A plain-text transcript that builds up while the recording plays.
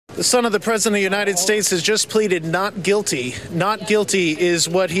The son of the President of the United States has just pleaded not guilty. Not guilty is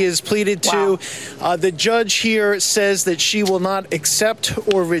what he has pleaded to. The judge here says that she will not accept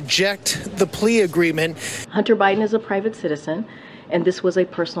or reject the plea agreement. Hunter Biden is a private citizen, and this was a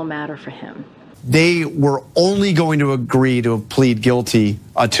personal matter for him. They were only going to agree to plead guilty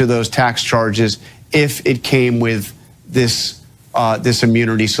to those tax charges if it came with this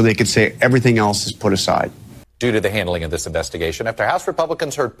immunity, so they could say everything else is put aside. Due to the handling of this investigation, after House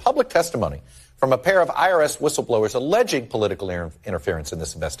Republicans heard public testimony from a pair of IRS whistleblowers alleging political interference in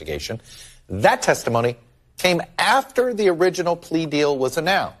this investigation, that testimony came after the original plea deal was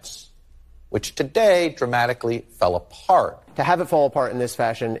announced, which today dramatically fell apart. To have it fall apart in this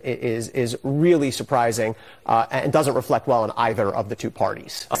fashion is really surprising and doesn't reflect well on either of the two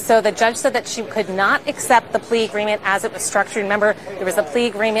parties. So the judge said that she could not accept the plea agreement as it was structured. Remember, there was a plea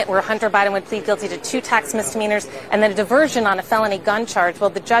agreement where Hunter Biden would plead guilty to 2 tax misdemeanors and then a diversion on a felony gun charge. Well,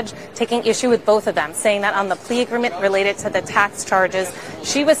 the judge taking issue with both of them, saying that on the plea agreement related to the tax charges,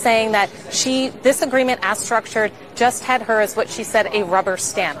 she was saying that this agreement as structured just had her, as what she said, a rubber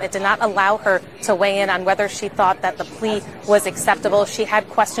stamp. It did not allow her to weigh in on whether she thought that the plea was acceptable. She had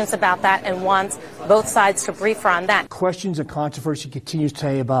questions about that and wants both sides to brief her on that. Questions and controversy continues to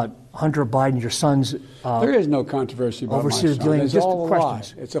say about Hunter Biden, your son's. There is no controversy about my son. It's all a lie.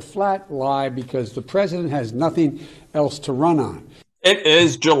 It's a flat lie because the president has nothing else to run on. It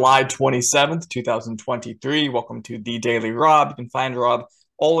is July 27th, 2023. Welcome to The Daily Rob. You can find Rob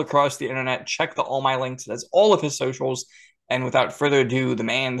all across the internet. Check the All My Links. It has all of his socials. And without further ado, the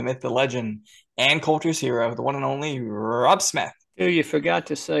man, the myth, the legend, and culture's hero, the one and only Rob Smith. You forgot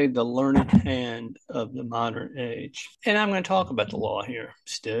to say the learned hand of the modern age. And I'm going to talk about the law here,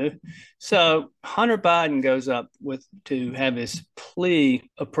 Stu. So Hunter Biden goes up to have his plea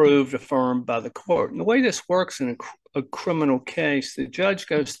approved, affirmed by the court. And the way this works in a criminal case, the judge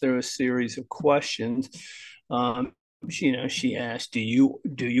goes through a series of questions. She asked, do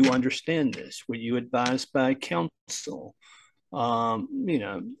you understand this? Were you advised by counsel?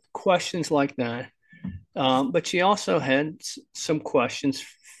 Questions like that. But she also had some questions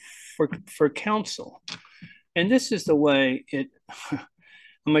for counsel. And this is the way I'm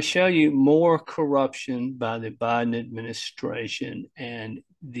going to show you more corruption by the Biden administration and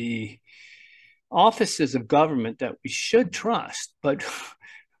the offices of government that we should trust. But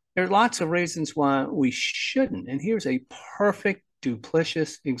there are lots of reasons why we shouldn't. And here's a perfect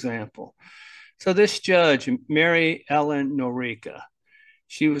duplicitous example. So this judge, Mary Ellen Norica,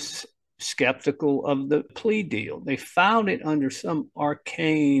 she was skeptical of the plea deal. They found it under some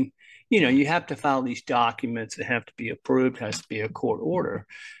arcane, you have to file these documents that have to be approved, has to be a court order.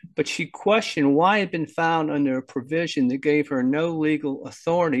 But she questioned why it had been found under a provision that gave her no legal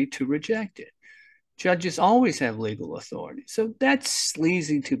authority to reject it. Judges always have legal authority. So that's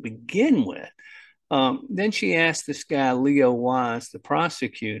sleazy to begin with. Then she asked this guy, Leo Wise, the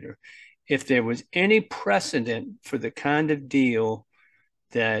prosecutor, if there was any precedent for the kind of deal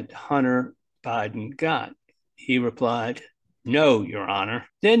that Hunter Biden got. He replied, no, Your Honor.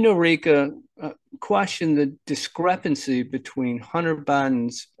 Then Norica questioned the discrepancy between Hunter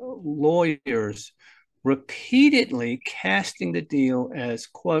Biden's lawyers repeatedly casting the deal as,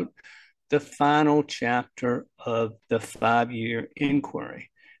 quote, the final chapter of the 5-year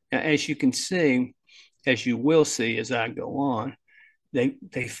inquiry. Now, as you will see as I go on,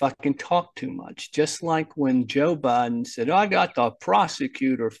 they fucking talk too much. Just like when Joe Biden said, I got the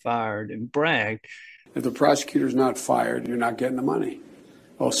prosecutor fired and bragged. If the prosecutor's not fired, you're not getting the money.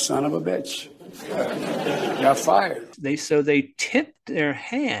 Oh, son of a bitch. Got fired. They tipped their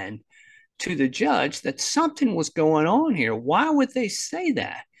hand to the judge that something was going on here. Why would they say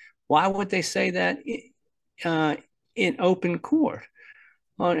that? Why would they say that in open court?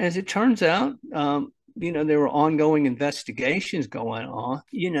 As it turns out, there were ongoing investigations going on.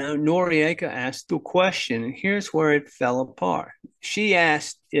 Noriega asked the question, and here's where it fell apart. She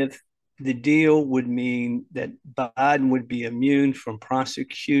asked if the deal would mean that Biden would be immune from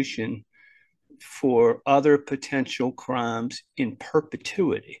prosecution for other potential crimes in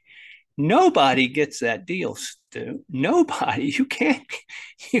perpetuity. Nobody gets that deal, Stu. Nobody. You can't.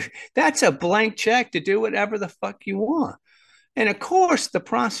 That's a blank check to do whatever the fuck you want. And of course, the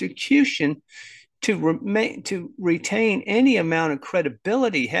prosecution, to retain any amount of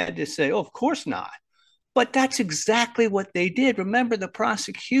credibility, had to say, oh, of course not. But that's exactly what they did. Remember, the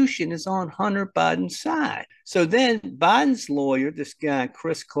prosecution is on Hunter Biden's side. So then Biden's lawyer, this guy,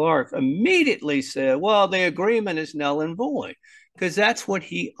 Chris Clark, immediately said, well, the agreement is null and void, because that's what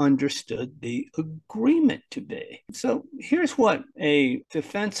he understood the agreement to be. So here's what a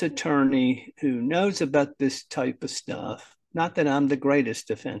defense attorney who knows about this type of stuff not that I'm the greatest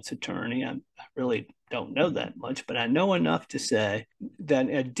defense attorney. I really don't know that much, but I know enough to say that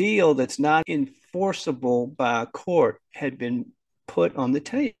a deal that's not enforceable by a court had been put on the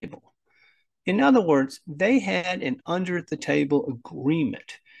table. In other words, they had an under the table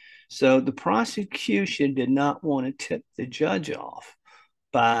agreement. So the prosecution did not want to tip the judge off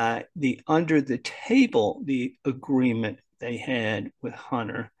by the under the table, the agreement they had with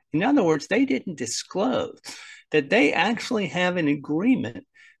Hunter. In other words, they didn't disclose that they actually have an agreement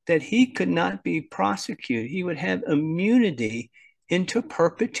that he could not be prosecuted. He would have immunity into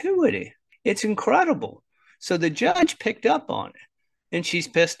perpetuity. It's incredible. So the judge picked up on it, and she's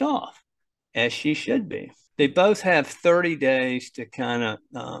pissed off, as she should be. They both have 30 days to kind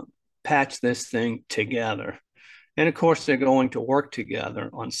of patch this thing together. And of course, they're going to work together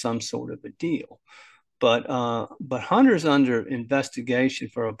on some sort of a deal. But Hunter's under investigation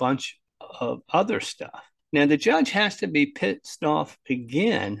for a bunch of other stuff. Now, the judge has to be pissed off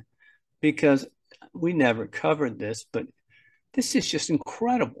again because we never covered this, but this is just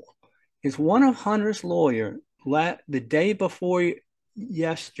incredible. Is one of Hunter's lawyers the day before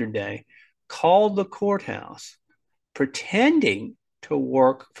yesterday called the courthouse pretending to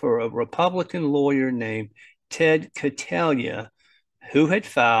work for a Republican lawyer named Ted Catalia, who had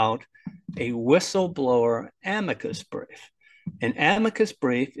filed a whistleblower amicus brief. An amicus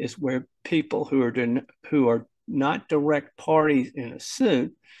brief is where people who are not direct parties in a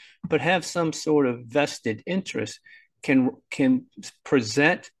suit, but have some sort of vested interest, can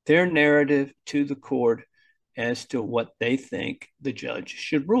present their narrative to the court as to what they think the judge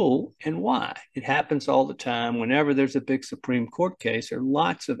should rule and why. It happens all the time. Whenever there's a big Supreme Court case, there are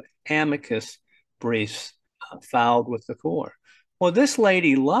lots of amicus briefs filed with the court. Well, this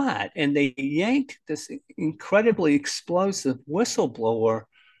lady lied, and they yanked this incredibly explosive whistleblower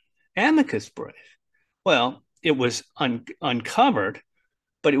amicus brief. Well, it was uncovered,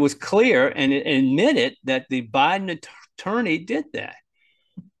 but it was clear, and it admitted that the Biden attorney did that.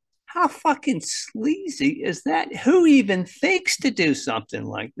 How fucking sleazy is that? Who even thinks to do something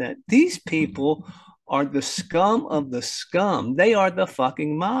like that? These people are the scum of the scum. They are the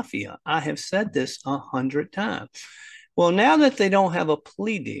fucking mafia. I have said this 100 times. Well, now that they don't have a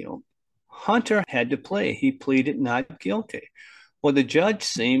plea deal, Hunter had to plea. He pleaded not guilty. Well, the judge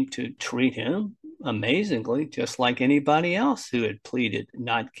seemed to treat him amazingly, just like anybody else who had pleaded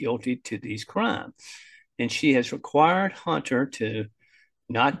not guilty to these crimes. And she has required Hunter to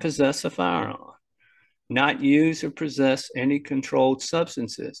not possess a firearm, not use or possess any controlled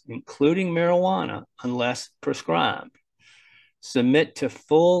substances, including marijuana, unless prescribed, submit to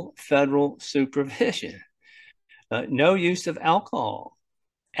full federal supervision, no use of alcohol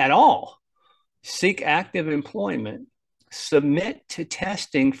at all, seek active employment, submit to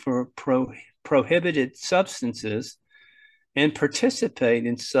testing for prohibited substances, and participate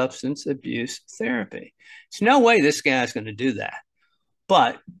in substance abuse therapy. There's no way this guy's going to do that.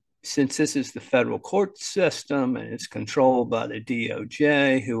 But since this is the federal court system and it's controlled by the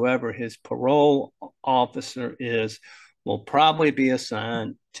DOJ, whoever his parole officer is will probably be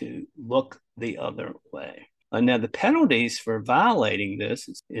assigned to look the other way. Now, the penalties for violating this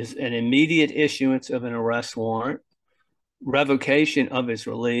is an immediate issuance of an arrest warrant, revocation of his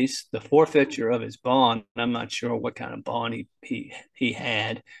release, the forfeiture of his bond. I'm not sure what kind of bond he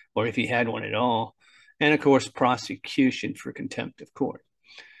had, or if he had one at all. And of course, prosecution for contempt of court.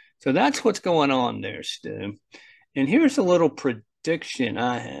 So that's what's going on there, Stu. And here's a little prediction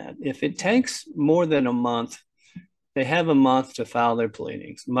I have. If it takes more than a month, they have a month to file their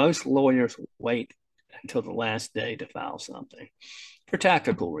pleadings. Most lawyers wait until the last day to file something for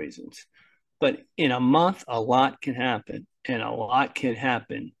tactical reasons. But in a month, a lot can happen, and a lot can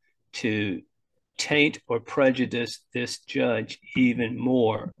happen to taint or prejudice this judge even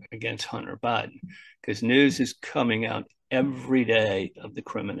more against Hunter Biden, because news is coming out every day of the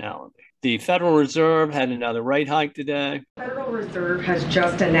criminality. The Federal Reserve had another rate hike today. The Federal Reserve has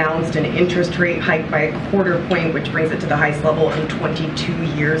just announced an interest rate hike by a quarter point, which brings it to the highest level in 22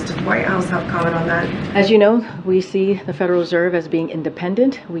 years. Does the White House have comment on that? As you know, we see the Federal Reserve as being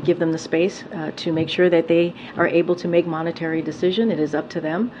independent. We give them the space to make sure that they are able to make monetary decision. It is up to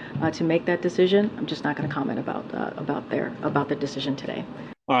them to make that decision. I'm just not going to comment about the decision today.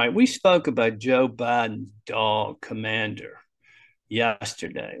 All right, we spoke about Joe Biden's dog, Commander,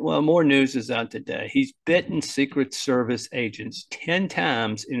 yesterday. Well, more news is out today. He's bitten Secret Service agents 10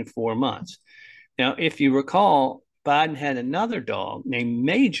 times in 4 months. Now, if you recall, Biden had another dog named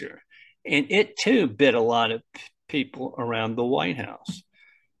Major, and it too bit a lot of people around the White House.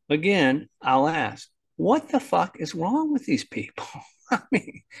 Again, I'll ask, what the fuck is wrong with these people? I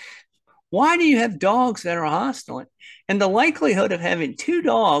mean, Why do you have dogs that are hostile? And the likelihood of having two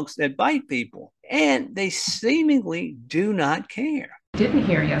dogs that bite people, and they seemingly do not care. Didn't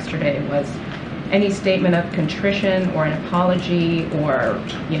hear yesterday was any statement of contrition or an apology, or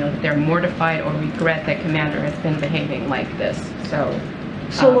that they're mortified or regret that Commander has been behaving like this. So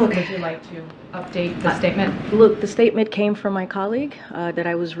look, would you like to update the statement? Look, the statement came from my colleague that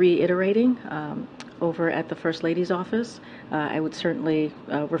I was reiterating over at the First Lady's office. I would certainly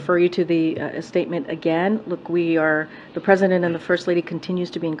refer you to the statement again. Look, the President and the First Lady continues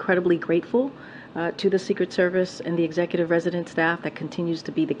to be incredibly grateful to the Secret Service and the executive resident staff. That continues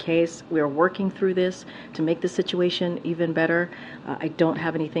to be the case. We are working through this to make the situation even better. I don't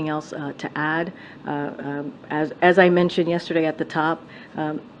have anything else to add. As I mentioned yesterday at the top,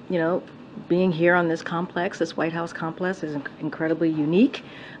 being here on this complex, this White House complex, is incredibly unique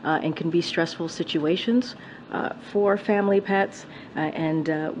and can be stressful situations for family pets. And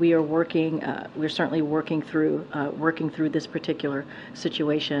we're certainly working through this particular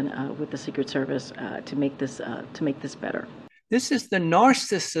situation with the Secret Service to make this better. This is the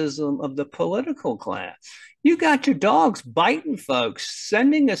narcissism of the political class. You got your dogs biting folks,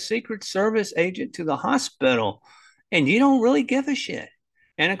 sending a Secret Service agent to the hospital, and you don't really give a shit.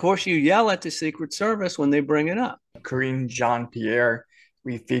 And of course, you yell at the Secret Service when they bring it up. Karine Jean-Pierre,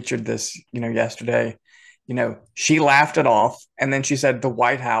 we featured this, yesterday. She laughed it off, and then she said the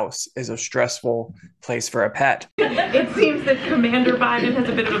White House is a stressful place for a pet. It seems that Commander Biden has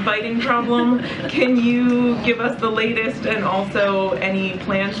a bit of a biting problem. Can you give us the latest, and also any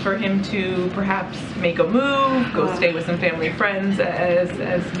plans for him to perhaps make a move, go stay with some family and friends, as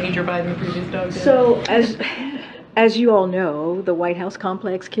Major Biden, the previous dog, did? So as you all know, the White House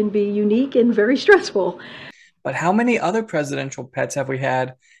complex can be unique and very stressful. But how many other presidential pets have we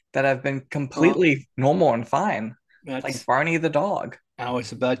had that have been completely normal and fine? Like Barney the dog. I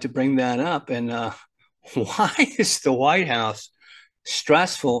was about to bring that up. And why is the White House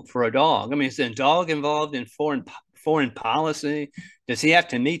stressful for a dog? I mean, is a dog involved in foreign policy? Does he have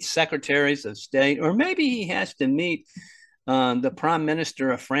to meet secretaries of state? Or maybe he has to meet the Prime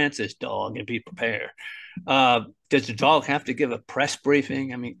Minister of France's dog and be prepared. Does the dog have to give a press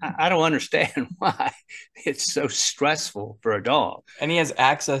briefing? I mean, I don't understand why it's so stressful for a dog. And he has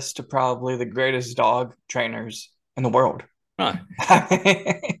access to probably the greatest dog trainers in the world. Right.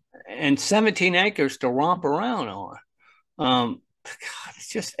 And 17 acres to romp around on. God, it's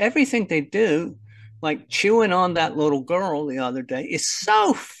just everything they do, like chewing on that little girl the other day, is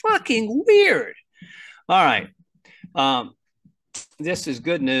so fucking weird. All right. This is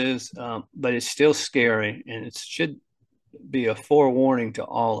good news, but it's still scary, and it should be a forewarning to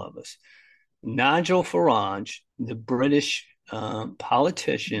all of us. Nigel Farage, the British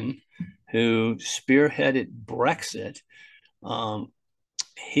politician who spearheaded Brexit,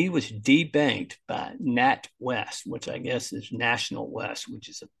 he was debanked by NatWest, which I guess is National West, which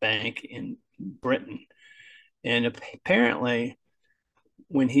is a bank in Britain. And apparently,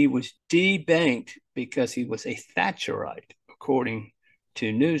 when he was debanked because he was a Thatcherite, according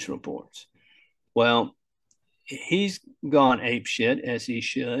to news reports. Well, he's gone apeshit, as he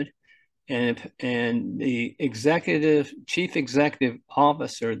should, and the chief executive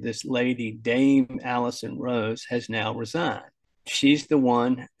officer, this lady, Dame Alison Rose, has now resigned. She's the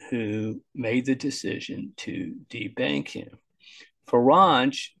one who made the decision to debank him.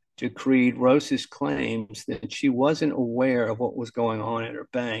 Farage decreed Rose's claims that she wasn't aware of what was going on at her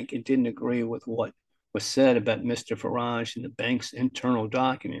bank and didn't agree with what was said about Mr. Farage in the bank's internal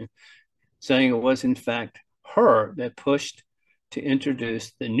document, saying it was in fact her that pushed to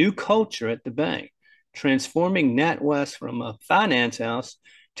introduce the new culture at the bank, transforming NatWest from a finance house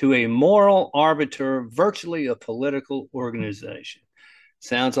to a moral arbiter, virtually a political organization.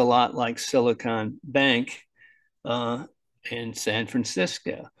 Sounds a lot like Silicon Bank in San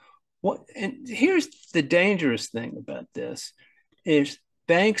Francisco. And here's the dangerous thing about this is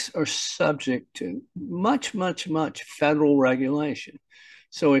banks are subject to much, much, much federal regulation.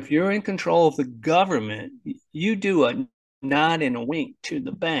 So if you're in control of the government, you do a nod and a wink to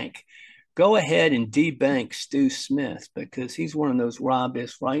the bank. Go ahead and debank Stu Smith because he's one of those Rob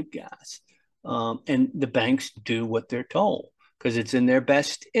is right guys. And the banks do what they're told because it's in their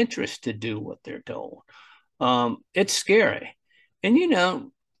best interest to do what they're told. It's scary.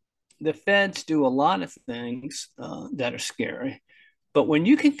 And, the feds do a lot of things that are scary. But when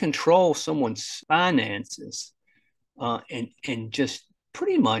you can control someone's finances and just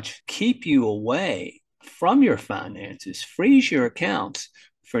pretty much keep you away from your finances, freeze your accounts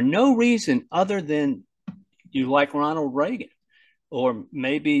for no reason other than you like Ronald Reagan, or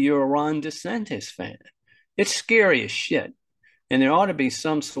maybe you're a Ron DeSantis fan, it's scary as shit. And there ought to be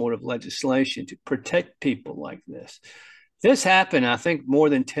some sort of legislation to protect people like this. This happened, I think, more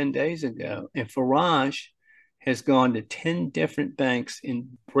than 10 days ago. And Farage has gone to 10 different banks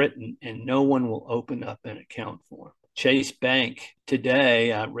in Britain, and no one will open up an account for him. Chase Bank,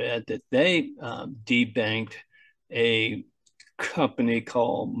 today I read that they debanked a company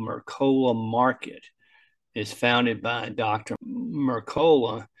called Mercola Market. It's founded by Dr.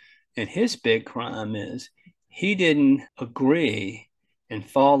 Mercola, and his big crime is he didn't agree and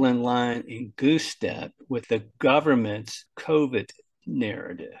fall in line in goose step with the government's COVID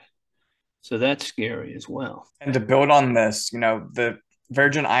narrative. So that's scary as well. And to build on this, the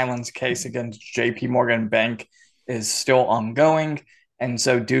Virgin Islands case against JP Morgan Bank is still ongoing. And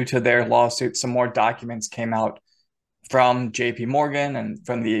so due to their lawsuit, some more documents came out from JP Morgan and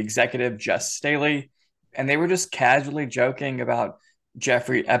from the executive, Jess Staley. And they were just casually joking about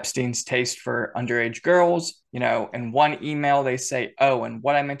Jeffrey Epstein's taste for underage girls. In one email, they say, oh, and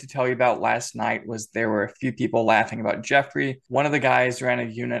what I meant to tell you about last night was there were a few people laughing about Jeffrey. One of the guys ran a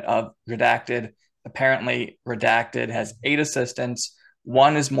unit of Redacted. Apparently, Redacted has 8 assistants.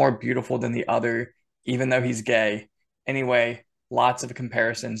 One is more beautiful than the other, even though he's gay. Anyway, lots of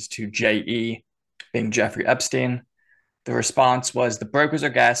comparisons to J.E. being Jeffrey Epstein. The response was, the brokers are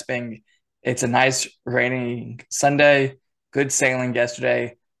gasping. It's a nice rainy Sunday. Good sailing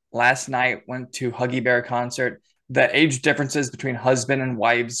yesterday. Last night went to Huggy Bear concert. The age differences between husband and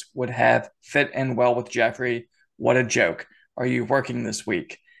wives would have fit in well with Jeffrey. What a joke. Are you working this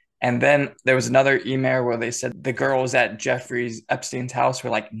week? And then there was another email where they said the girls at Jeffrey Epstein's house were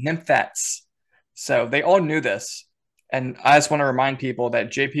like nymphets. So they all knew this. And I just want to remind people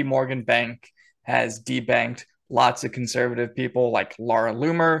that JP Morgan Bank has debanked lots of conservative people like Laura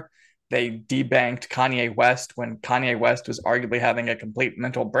Loomer. They debanked Kanye West when Kanye West was arguably having a complete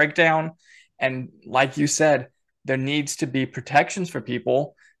mental breakdown. And like you said, there needs to be protections for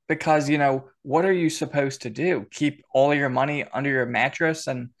people because, what are you supposed to do? Keep all your money under your mattress?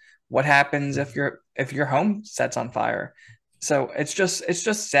 And what happens if your home sets on fire? So it's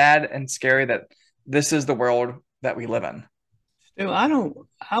just sad and scary that this is the world that we live in.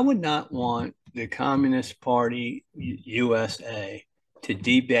 I would not want the Communist Party USA to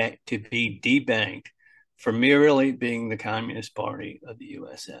be debanked for merely being the Communist Party of the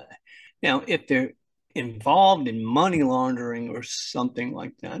USA. Now, if they're involved in money laundering or something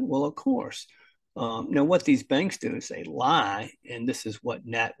like that, well, of course. Now, what these banks do is they lie, and this is what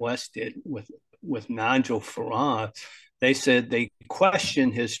Nat West did with Nigel Farage. They said they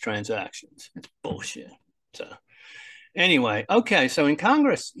questioned his transactions. It's bullshit. So anyway, okay, so in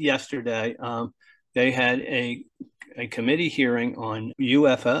Congress yesterday, they had a committee hearing on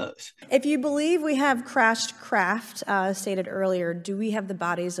UFOs. If you believe we have crashed craft, stated earlier, do we have the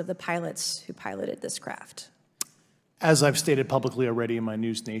bodies of the pilots who piloted this craft? As I've stated publicly already in my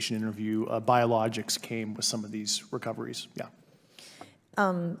News Nation interview, biologics came with some of these recoveries, yeah.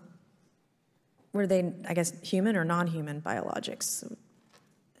 Were they, I guess, human or non-human biologics?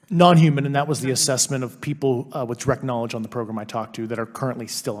 Non-human, and that was the assessment of people with direct knowledge on the program I talked to that are currently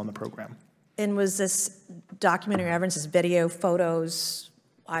still on the program. And was this documentary evidence, this video, photos,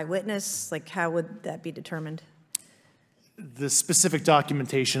 eyewitness? Like, how would that be determined? The specific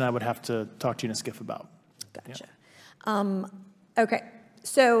documentation I would have to talk to you in a skiff about. Gotcha. Yeah. Okay.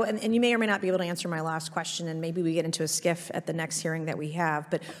 So, and you may or may not be able to answer my last question, and maybe we get into a skiff at the next hearing that we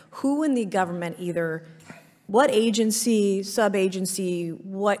have, but who in the government, either what agency, sub-agency,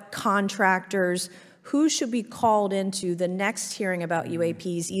 what contractors, who should be called into the next hearing about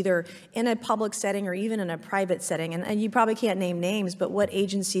UAPs, either in a public setting or even in a private setting? And you probably can't name names, but what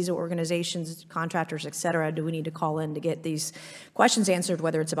agencies or organizations, contractors, et cetera, do we need to call in to get these questions answered,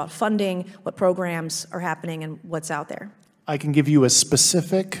 whether it's about funding, what programs are happening, and what's out there? I can give you a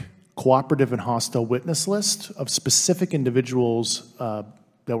specific cooperative and hostile witness list of specific individuals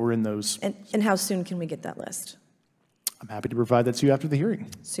that were in those. And how soon can we get that list? I'm happy to provide that to you after the hearing.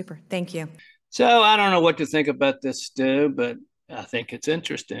 Super. Thank you. So I don't know what to think about this, Stu, but I think it's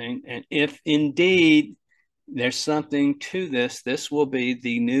interesting. And if indeed there's something to this, this will be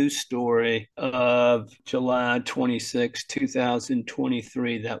the news story of July 26,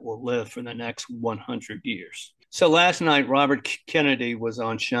 2023 that will live for the next 100 years. So last night, Robert Kennedy was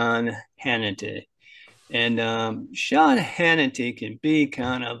on Sean Hannity. And Sean Hannity can be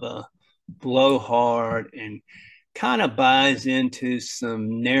kind of a blowhard and kind of buys into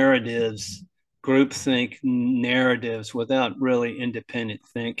some narratives, groupthink narratives without really independent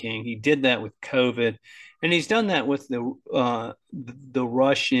thinking. He did that with COVID, and he's done that with the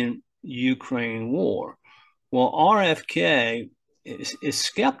Russian-Ukraine war. Well, RFK is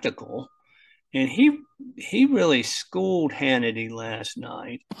skeptical And he really schooled Hannity last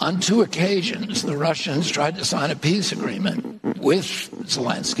night. On 2 occasions, the Russians tried to sign a peace agreement with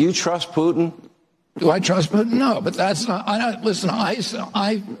Zelensky. Do you trust Putin? Do I trust Putin? No, but that's not. Listen,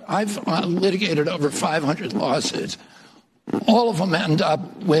 I've litigated over 500 lawsuits. All of them end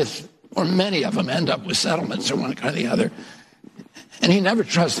up with, or many of them end up with settlements or one kind or the other. And you never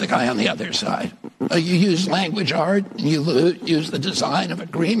trust the guy on the other side. You use language art, and you use the design of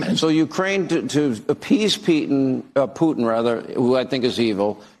agreements. So Ukraine, to appease Putin, who I think is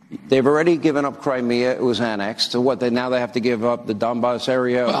evil, they've already given up Crimea. It was annexed. So what? Now they have to give up the Donbass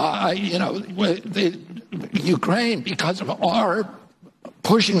area? The Ukraine, because of our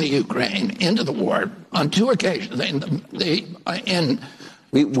pushing the Ukraine into the war on 2 occasions,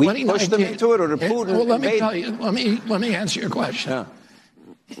 we pushed them into it, or did Putin? Well, let me tell you. Let me answer your question. Yeah.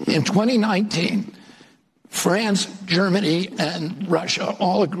 In 2019, France, Germany, and Russia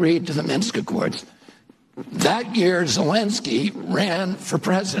all agreed to the Minsk Accords. That year, Zelensky ran for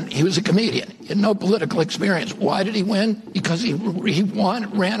president. He was a comedian. He had no political experience. Why did he win? Because he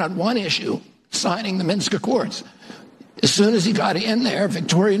ran on one issue, signing the Minsk Accords. As soon as he got in there,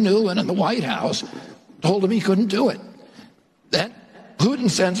 Victoria Nuland in the White House told him he couldn't do it. Then Putin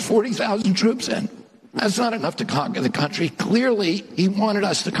sends 40,000 troops in. That's not enough to conquer the country. Clearly, he wanted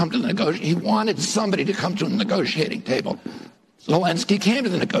us to come to the negotiation. He wanted somebody to come to the negotiating table. Zelensky came to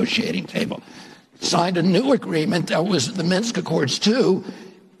the negotiating table, signed a new agreement that was the Minsk Accords 2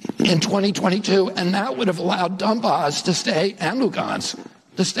 in 2022, and that would have allowed Donbass to stay, and Lugansk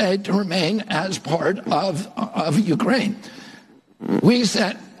to remain as part of Ukraine. We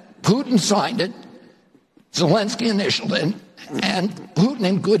said Putin signed it, Zelensky initialed it, and Putin,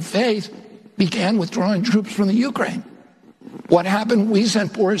 in good faith, began withdrawing troops from the Ukraine. What happened? We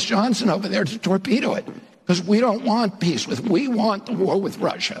sent Boris Johnson over there to torpedo it because we don't want peace we want the war with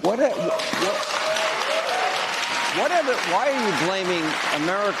Russia. Why are you blaming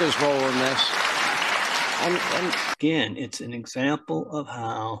America's role in this? And again, it's an example of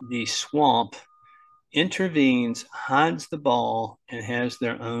how the swamp intervenes, hides the ball, and has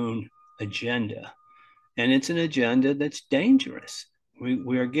their own agenda. And it's an agenda that's dangerous.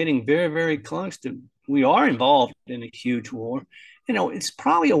 We are getting very, very close to, we are involved in a huge war. It's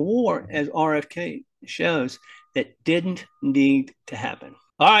probably a war, as RFK shows, that didn't need to happen.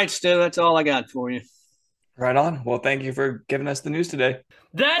 All right, Stu, that's all I got for you. Right on. Well, thank you for giving us the news today.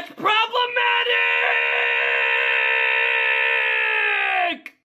 That's probably